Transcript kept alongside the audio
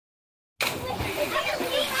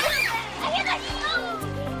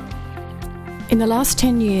In the last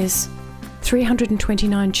 10 years,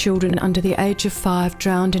 329 children under the age of 5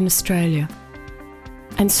 drowned in Australia,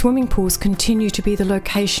 and swimming pools continue to be the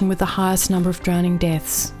location with the highest number of drowning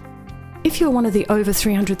deaths. If you're one of the over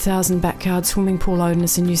 300,000 backyard swimming pool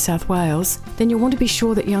owners in New South Wales, then you'll want to be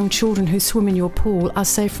sure that young children who swim in your pool are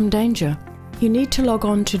safe from danger. You need to log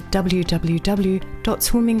on to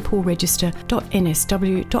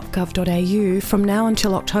www.swimmingpoolregister.nsw.gov.au from now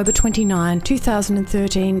until October 29,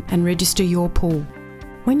 2013 and register your pool.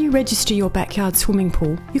 When you register your backyard swimming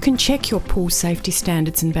pool, you can check your pool safety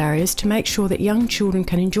standards and barriers to make sure that young children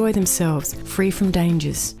can enjoy themselves, free from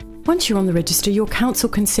dangers. Once you're on the register, your council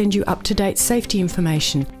can send you up-to-date safety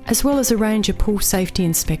information, as well as arrange a pool safety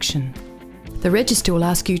inspection. The register will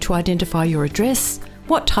ask you to identify your address,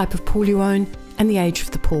 what type of pool you own, and the age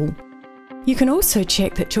of the pool. You can also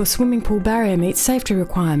check that your swimming pool barrier meets safety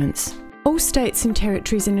requirements. All states and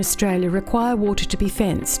territories in Australia require water to be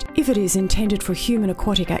fenced if it is intended for human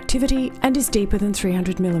aquatic activity and is deeper than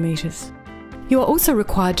 300 millimetres. You are also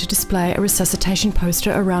required to display a resuscitation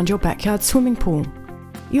poster around your backyard swimming pool.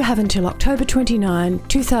 You have until October 29,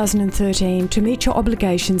 2013 to meet your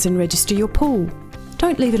obligations and register your pool.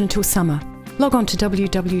 Don't leave it until summer. Log on to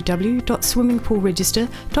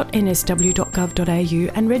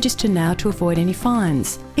www.swimmingpoolregister.nsw.gov.au and register now to avoid any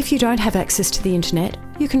fines. If you don't have access to the internet,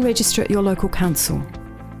 you can register at your local council.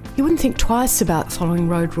 You wouldn't think twice about following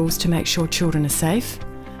road rules to make sure children are safe.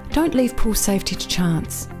 Don't leave pool safety to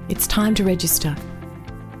chance. It's time to register.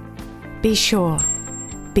 Be sure.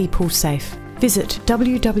 Be pool safe. Visit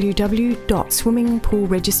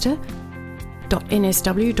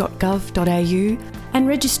www.swimmingpoolregister.nsw.gov.au and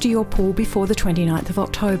register your pool before the 29th of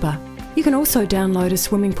October. You can also download a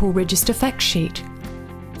Swimming Pool Register fact sheet.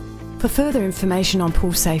 For further information on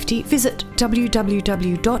pool safety, visit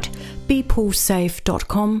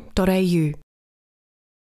www.bepoolsafe.com.au.